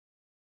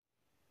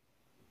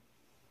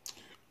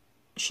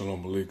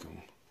Shalom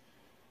Alaikum.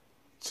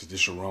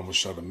 Tradition Rama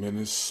Shada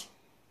Menace.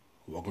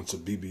 Welcome to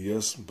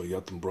BBS,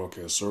 Bayatim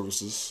Broadcast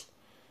Services.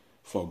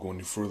 Before I go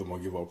any further, I'm going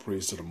to give our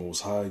praise to the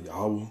Most High,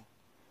 Yahweh,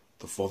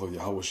 the Father of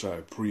Yahweh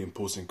Shai, pre and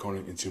post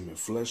incarnate into human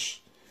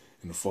flesh,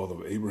 and the Father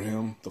of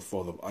Abraham, the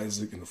Father of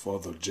Isaac, and the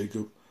Father of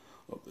Jacob,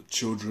 of the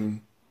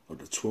children of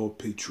the 12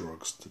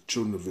 patriarchs, the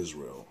children of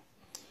Israel.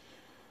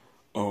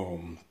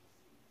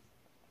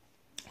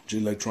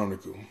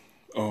 Electronica.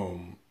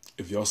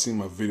 If y'all seen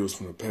my videos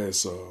from the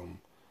past,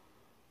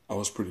 I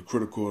was pretty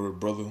critical of the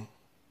brother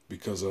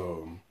because,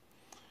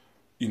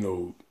 he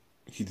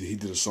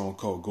did a song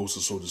called Ghost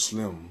of Soulja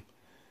Slim,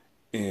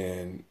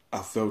 and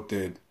I felt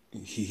that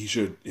he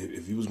should,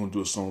 if he was going to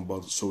do a song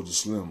about Soulja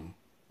Slim,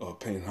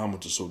 paying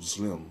homage to Soulja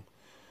Slim,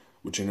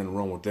 which ain't nothing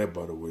wrong with that,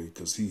 by the way,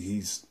 because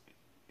he's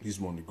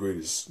one of the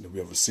greatest that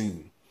we ever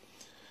seen.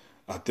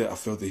 I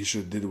felt that he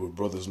should have did it with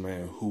brothers,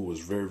 man, who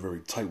was very, very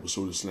tight with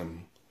Soulja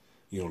Slim,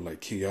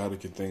 like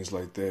Chaotic and things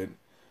like that,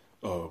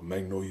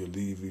 Magnolia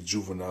Levy,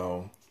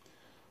 Juvenile,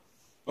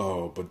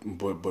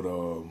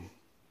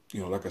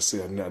 like I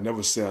said, I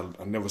never said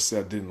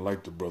I didn't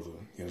like the brother.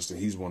 You understand?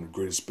 He's one of the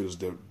greatest spitters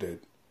that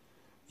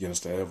you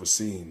understand I ever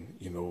seen.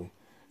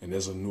 And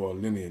as a New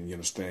Orleanian, you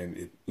understand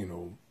it.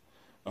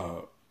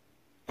 I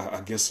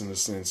guess in a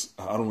sense,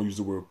 I don't want to use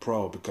the word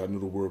proud because I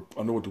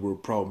know what the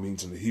word proud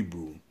means in the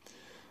Hebrew.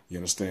 You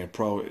understand?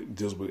 Proud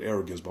deals with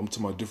arrogance, but I'm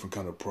talking about a different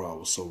kind of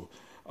proud. So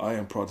I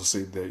am proud to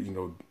say that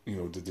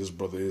that this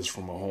brother is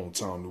from my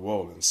hometown, New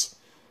Orleans.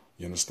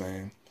 You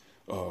understand?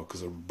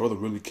 Because a brother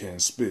really can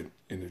spit.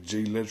 And the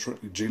J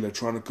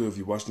Electronica, if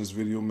you're watching this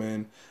video,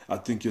 man, I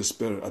think you're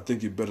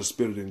better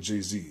spitter than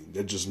Jay-Z.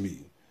 That's just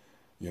me.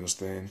 You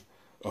understand?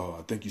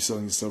 I think you're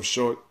selling yourself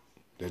short.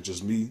 That's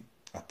just me.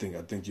 I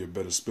think you're a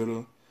better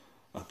spitter.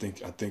 I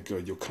think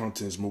your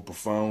content is more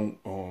profound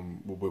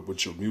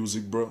with your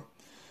music, bro.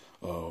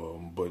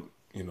 But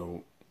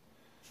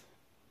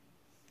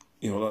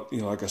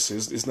like I said,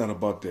 it's not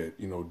about that.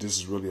 This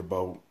is really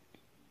about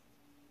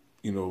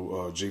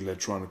J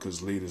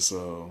Electronica's latest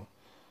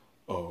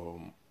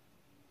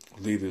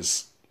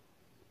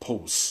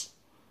posts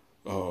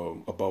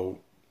about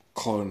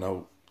calling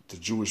out the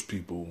Jewish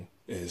people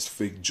as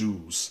fake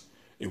Jews,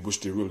 in which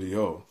they really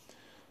are.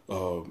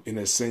 In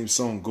that same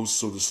song,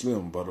 Ghost of Soulja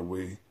Slim, by the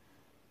way,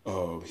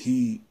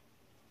 he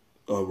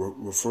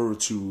referred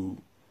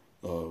to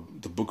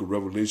the book of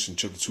Revelation,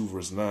 chapter 2,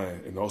 verse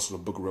 9, and also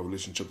the book of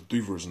Revelation, chapter 3,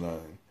 verse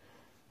 9,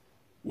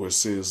 where it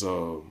says,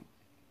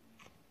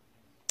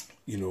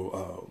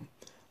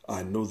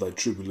 I know thy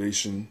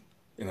tribulation,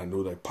 and I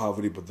know thy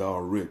poverty, but thou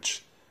art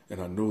rich. And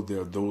I know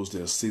there are those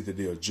that say that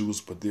they are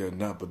Jews, but they are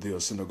not, but they are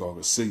synagogue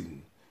of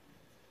Satan.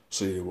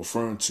 So they're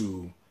referring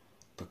to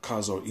the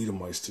Khazar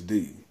Edomites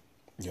today.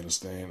 You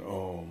understand?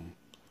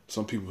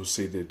 Some people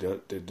say that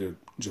they're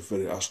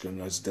Japhetic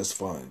Ashkenazites. That's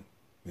fine.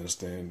 You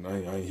understand?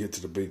 I ain't here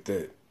to debate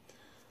that.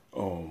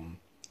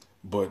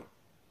 But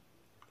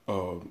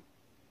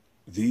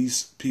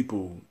these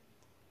people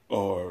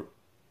are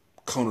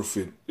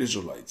counterfeit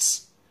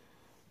Israelites.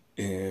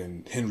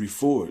 And Henry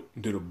Ford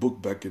did a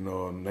book back in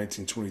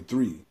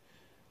 1923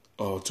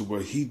 to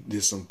where he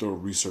did some thorough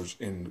research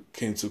and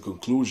came to a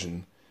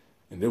conclusion.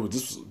 And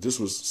this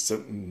was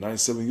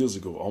 97 years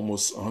ago,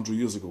 almost 100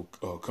 years ago,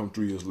 come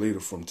 3 years later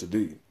from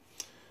today.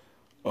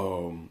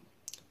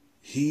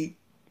 He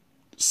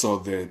saw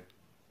that,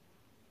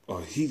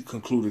 he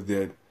concluded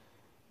that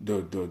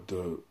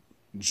the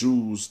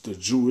Jews, the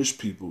Jewish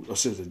people, I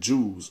said the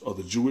Jews or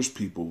the Jewish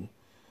people,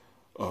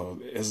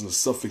 as in the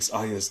suffix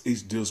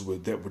ish deals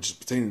with that which is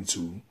pertaining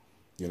to,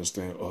 you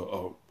understand?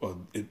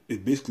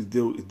 It basically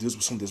deals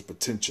with something that's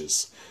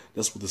pretentious.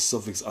 That's what the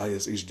suffix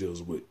ish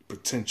deals with.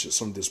 Pretentious,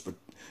 something that's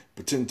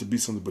pretending to be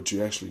something, but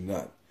you're actually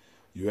not.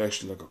 You're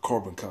actually like a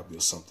carbon copy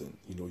of something.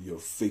 You're a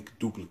fake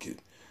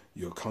duplicate.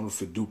 You're a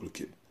counterfeit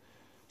duplicate.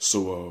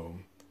 So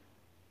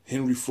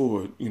Henry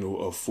Ford,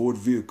 a Ford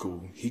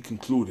vehicle, he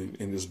concluded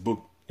in this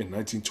book in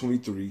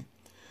 1923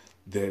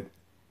 that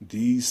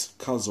these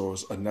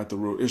Khazars are not the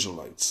real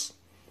Israelites.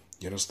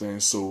 You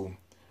understand? So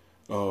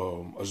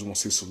I just want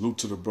to say salute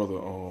to the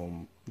brother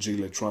J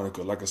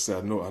Electronica. Like I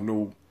said, I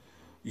know,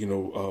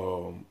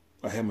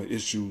 I had my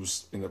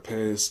issues in the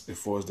past as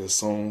far as that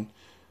song,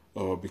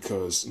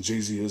 because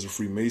Jay-Z is a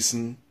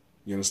Freemason.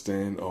 You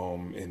understand?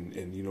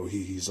 And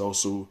he's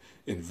also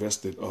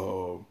invested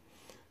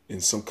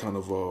in some kind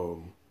of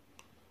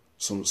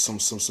some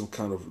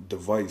kind of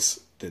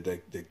device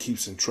that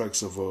keeps in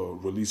tracks of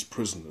released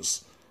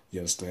prisoners. You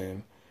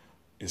understand?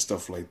 And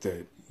stuff like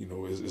that.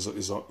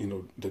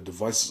 The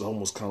device is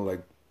almost kind of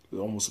like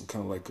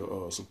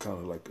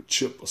a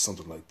chip or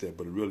something like that,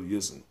 but it really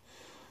isn't.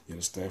 You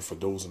understand? For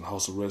those in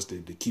house arrest,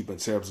 they keep in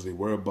tabs of their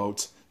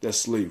whereabouts. That's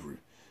slavery,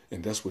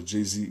 and that's what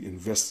Jay-Z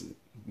invest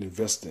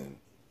in.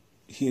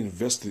 He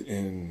invested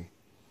in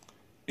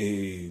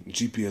a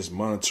GPS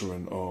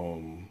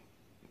monitoring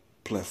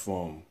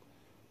platform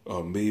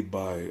made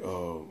by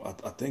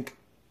I think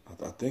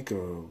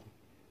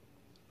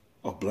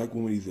a black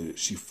woman. Either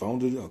she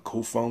founded it or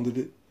co-founded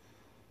it,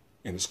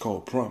 and it's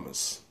called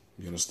Promise.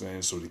 You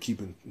understand? So they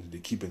keeping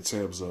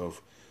tabs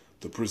of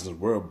the prisoner's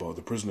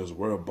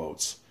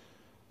whereabouts.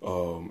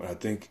 I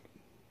think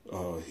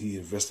he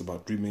invested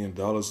about $3 million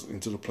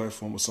into the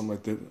platform or something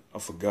like that. I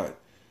forgot.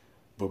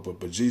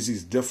 But Jay-Z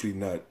is definitely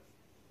not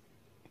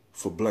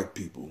for black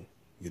people.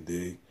 You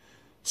dig?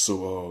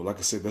 So like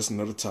I said, that's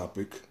another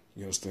topic.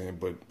 You understand?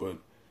 But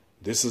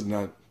this is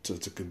not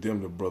to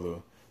condemn the brother.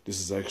 This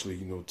is actually,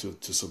 you know,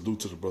 to salute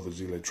to the brother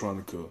G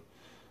Electronica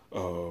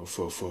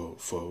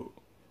for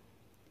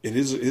it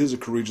is a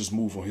courageous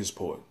move on his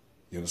part.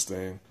 You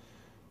understand?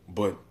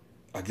 But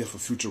I guess for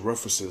future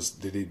references,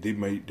 they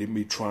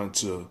may trying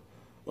to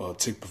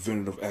take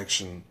preventative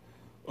action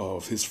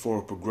of his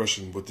forward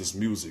progression with this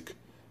music.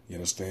 You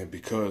understand?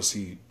 Because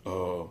he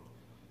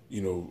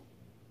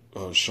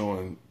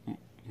showing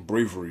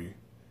bravery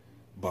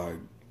by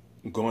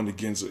going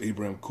against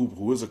Abraham Cooper,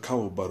 who is a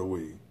coward, by the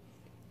way.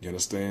 You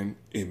understand?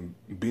 And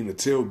being a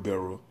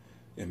talebearer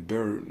and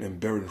buried in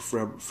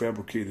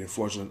fabricated and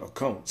fraudulent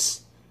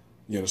accounts.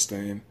 You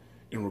understand?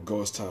 In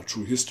regards to our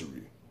true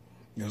history.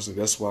 You understand?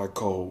 That's why I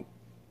call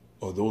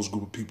those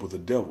group of people the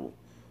devil,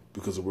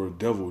 because the word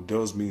devil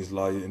does mean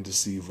liar and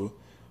deceiver,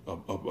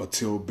 a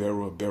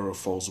talebearer, a bearer of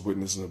false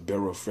witness, and a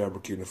bearer of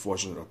fabricated and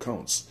fraudulent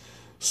accounts.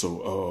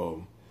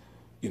 So,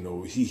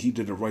 he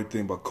did the right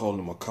thing by calling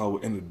him a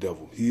coward and the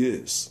devil. He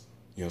is.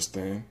 You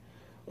understand?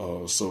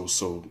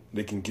 So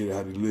they can get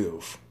how they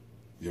live.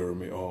 You heard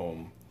me?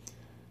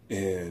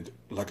 And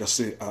like I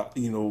said, part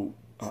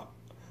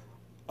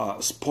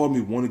of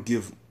me want to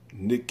give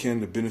Nick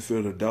Cannon the benefit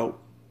of the doubt.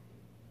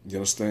 You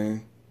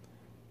understand?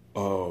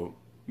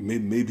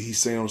 Maybe he's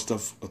saying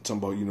stuff talking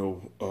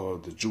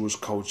about the Jewish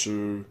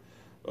culture.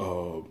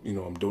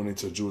 I'm donating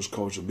to Jewish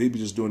culture. Maybe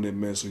just doing that,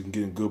 man, so he can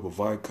get in good with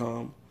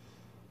Viacom.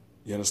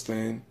 You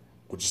understand?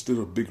 Which is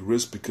still a big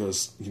risk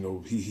because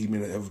he may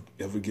not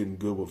ever getting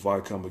good with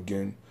Viacom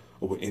again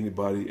or with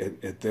anybody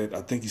at that.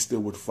 I think he's still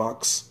with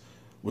Fox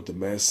with the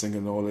Masked Singer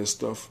and all that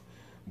stuff.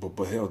 But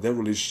hell, that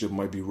relationship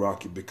might be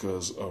rocky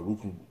because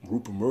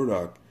Rupert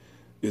Murdoch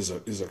is a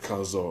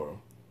Khazar,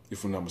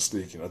 if I'm not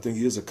mistaken. I think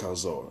he is a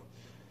Khazar.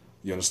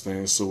 You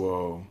understand?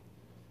 So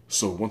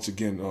once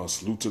again,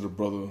 salute to the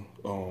brother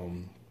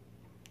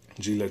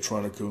G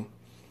Electronica.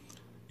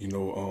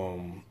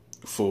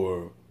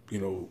 For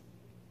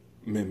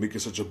making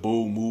such a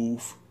bold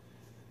move.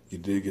 You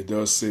dig? It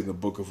does say in the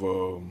book of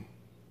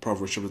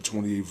Proverbs chapter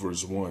 28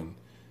 verse 1.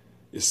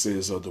 It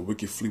says, the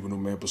wicked flee when no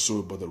man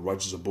pursueth, but the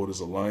righteous abode as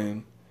a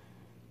lion.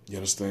 You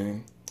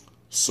understand?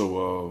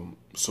 So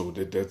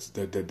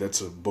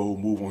that's a bold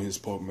move on his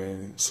part,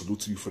 man.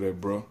 Salute to you for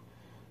that, bro.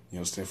 You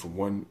understand? From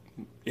one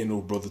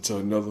brother to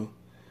another.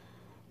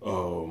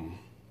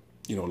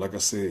 Like I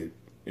said,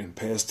 in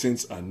past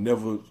tense, I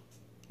never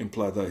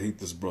implied that I hate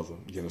this brother.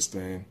 You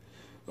understand?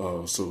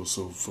 So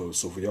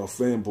for y'all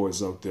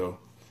fanboys out there,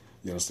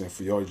 you understand?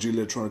 For y'all G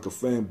Electronica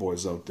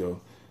fanboys out there,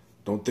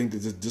 don't think that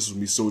this was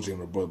me soldiering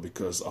the brother,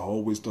 because I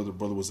always thought the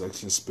brother was an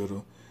excellent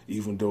spitter,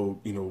 even though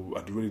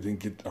I really didn't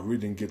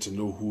get to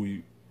know who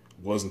he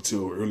was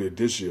until earlier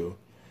this year.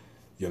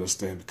 You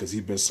understand? Because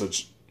he's been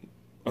such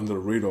under the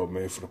radar,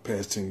 man, for the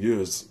past 10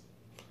 years.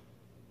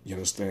 You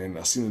understand?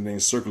 I seen the name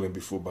circling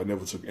before, but I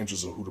never took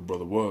interest in who the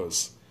brother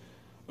was.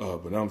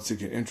 But now I'm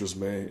taking interest,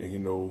 man,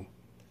 and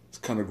it's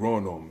kind of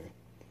growing on me.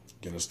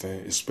 You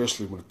understand?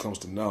 Especially when it comes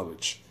to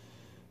knowledge.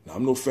 Now,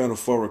 I'm no fan of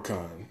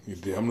Farrakhan.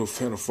 I'm no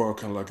fan of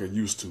Farrakhan like I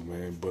used to,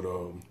 man. But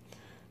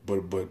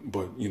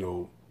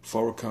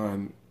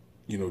Farrakhan,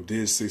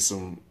 did say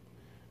some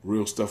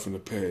real stuff in the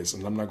past,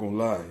 and I'm not gonna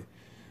lie.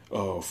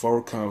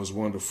 Farrakhan was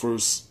one of the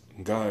first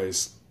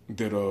guys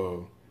that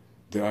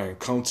I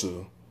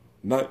encounter,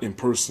 not in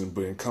person,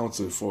 but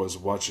encounter as far as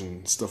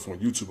watching stuff on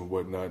YouTube and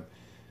whatnot.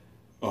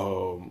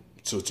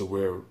 To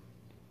where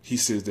he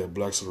says that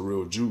blacks are the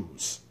real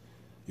Jews.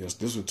 Yes,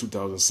 this was in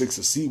 2006.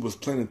 The seed was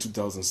planted in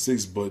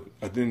 2006, but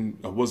I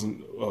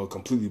wasn't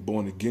completely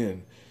born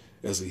again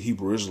as a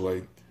Hebrew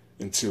Israelite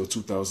until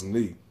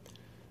 2008.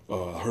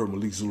 I heard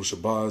Malik Zulu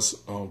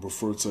Shabazz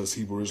referred to as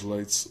Hebrew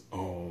Israelites.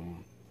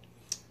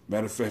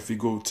 Matter of fact, if you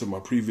go to my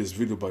previous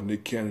video about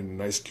Nick Cannon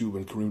and Ice Cube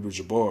and Kareem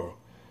Abdul-Jabbar,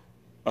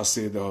 I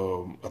said,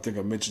 I think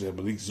I mentioned that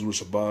Malik Zulu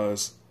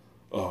Shabazz,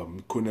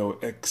 Cornel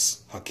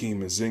X, Hashim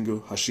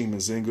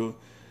Nzinga,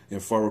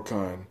 and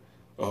Farrakhan,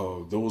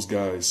 those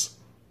guys,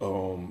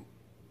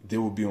 they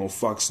will be on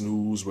Fox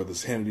News, whether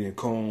it's Hannity and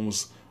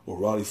Combs or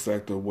Raleigh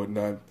Factor or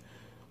whatnot,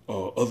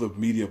 other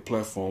media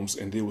platforms,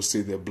 and they will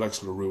say that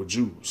blacks are the real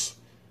Jews.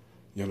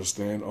 You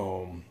understand?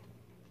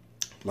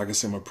 Like I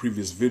said in my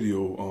previous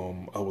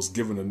video, I was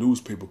given a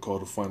newspaper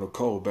called The Final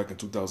Call back in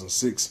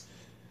 2006,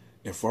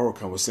 and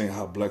Farrakhan was saying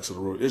how blacks are the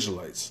real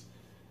Israelites.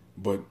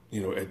 But,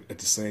 at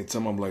the same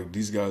time, I'm like,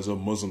 these guys are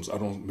Muslims. I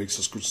don't make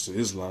subscriptions to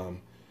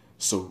Islam.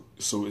 So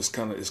it's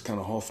kind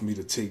of hard for me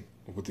to take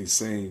what they're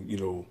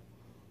saying,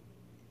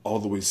 all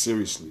the way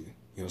seriously.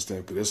 You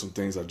understand? Because there's some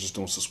things I just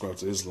don't subscribe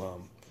to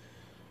Islam.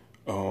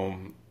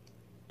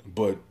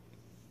 But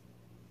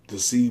the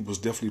seed was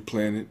definitely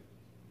planted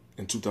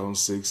in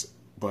 2006,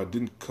 but it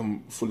didn't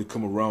fully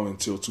come around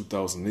until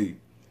 2008.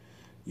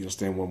 You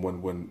understand?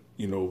 When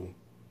you know,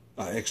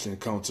 I actually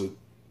encountered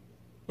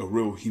a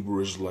real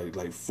Hebrew Israelite,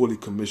 like fully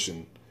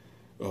commissioned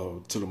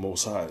to the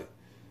Most High,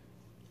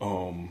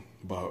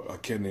 by a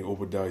cat named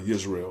Obadiah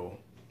Yisrael.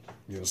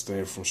 You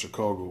understand? From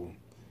Chicago.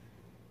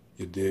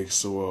 You dig?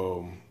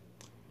 So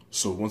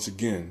once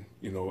again,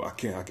 you know, I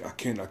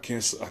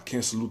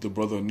can't salute the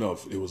brother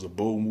enough. It was a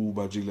bold move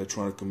by J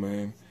Electronica,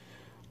 man.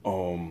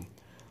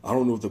 I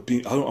don't know if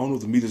I don't know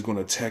if the media's going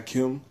to attack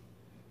him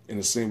in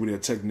the same way they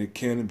attack Nick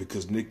Cannon,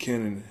 because Nick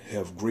Cannon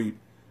have great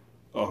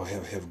how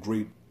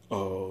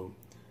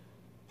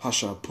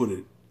shall I put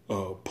it,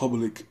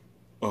 public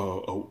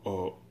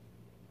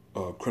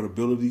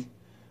credibility.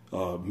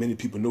 Many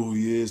people know who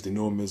he is. They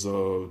know him as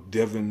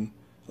Devin.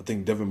 I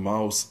think Devin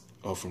Mouse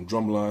from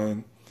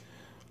Drumline.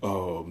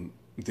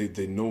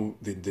 They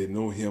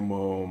know him.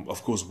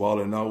 Of course,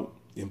 Wildin' Out.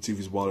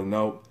 MTV's Wildin'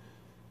 Out.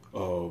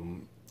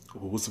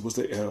 What's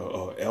that?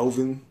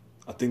 Elvin.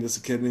 I think that's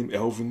a cat named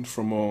Elvin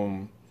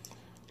from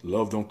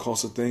Love Don't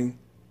Cost a Thing.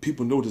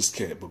 People know this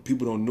cat, but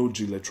people don't know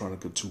J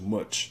Electronica too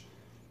much.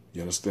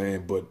 You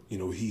understand? But you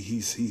know,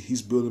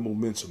 he's building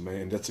momentum,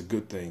 man. That's a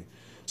good thing.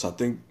 So I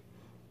think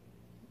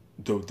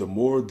the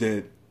more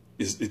that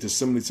it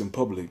disseminates in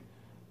public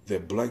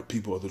that black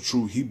people are the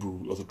true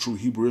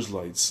Hebrew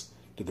Israelites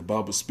that the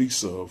Bible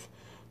speaks of,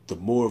 the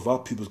more of our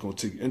people is going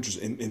to take interest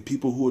in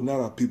people who are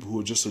not our people, who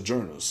are just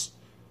sojourners.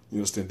 You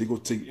understand? They're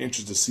going to take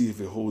interest to see if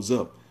it holds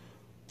up.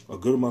 A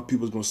good amount of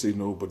people is going to say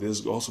no, but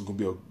there's also going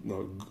to be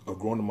a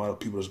growing amount of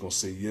people that's going to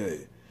say yeah.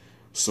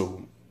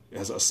 So,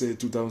 as I said,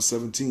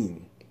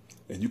 2017,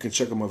 and you can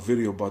check out my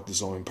video about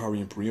this on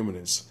Empowering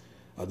Preeminence.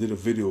 I did a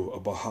video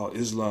about how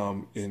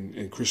Islam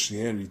and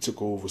Christianity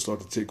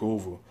started to take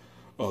over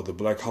the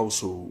black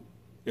household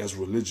as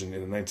religion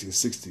in the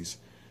 1960s.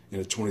 In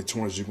the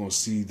 2020s, you're going to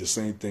see the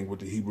same thing with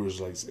the Hebrew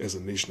Israelites as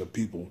a nation of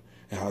people,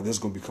 and how that's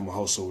going to become a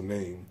household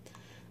name.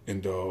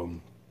 And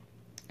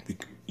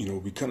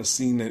we kind of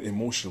seeing that in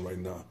motion right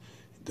now.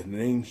 The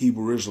name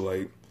Hebrew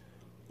Israelite,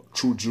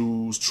 true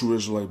Jews, true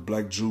Israelite,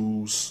 black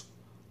Jews,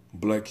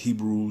 black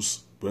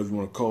Hebrews, whatever you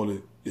want to call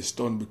it, is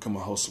starting to become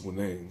a household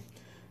name.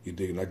 You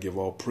dig? And I give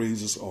all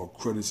praises, all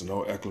credits, and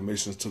all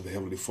acclamations to the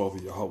Heavenly Father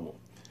Yahweh.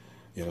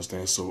 You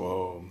understand?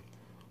 So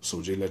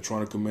J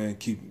Electronica, man,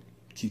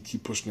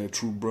 keep pushing that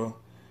truth, bro.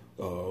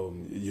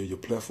 Your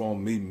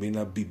platform may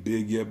not be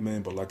big yet,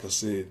 man, but like I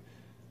said,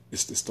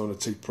 it's starting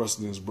to take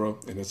precedence, bro,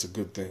 and that's a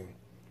good thing.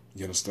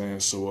 You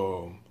understand?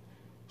 So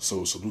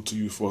salute to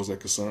you as far as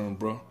that concerned,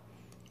 bro.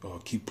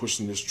 Keep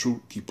pushing this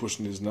truth, keep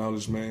pushing this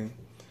knowledge, man.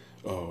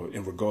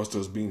 In regards to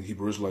us being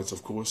Hebrew Israelites,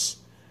 of course.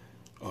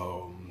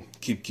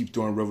 Keep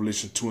throwing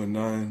Revelation 2 and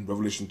 9,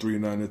 Revelation 3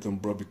 and 9 at them,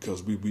 bro,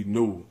 because we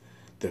know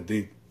that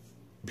they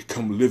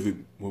become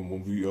livid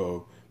when we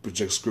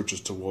project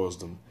scriptures towards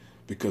them,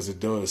 because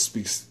it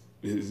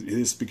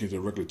is speaking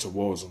directly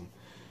towards them.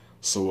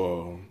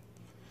 So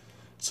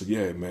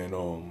yeah, man.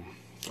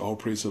 All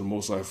praise to the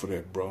Most High for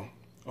that, bro.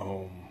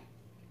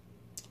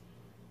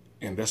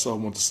 And that's all I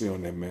want to say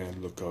on that, man.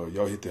 Look,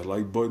 y'all hit that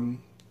like button,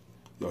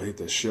 y'all hit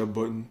that share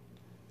button,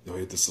 y'all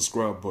hit the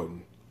subscribe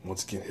button.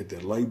 Once again, hit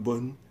that like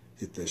button,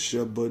 hit that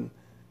share button,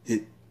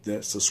 hit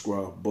that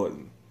subscribe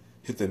button,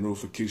 hit that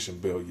notification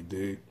bell. You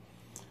dig?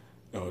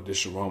 This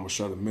Sharon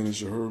Mashada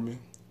Minutes, you heard me.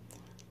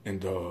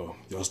 And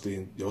y'all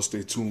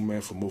stay tuned,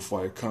 man, for more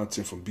fire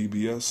content from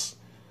BBS.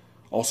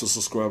 Also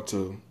subscribe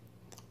to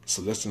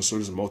Celestial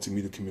Service and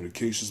Multimedia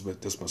Communications,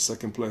 but that's my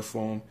second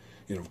platform.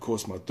 And of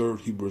course, my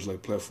third Hebrew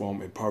Israelite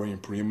platform, Empowering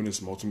Preeminence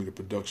Multimedia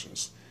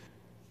Productions.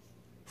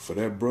 For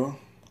that, bro,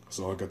 that's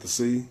all I got to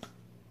say.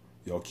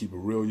 Y'all keep it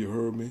real, you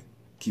heard me.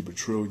 Keep it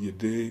trill, you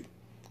dig.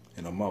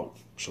 And I'm out.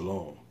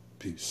 Shalom.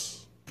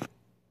 Peace.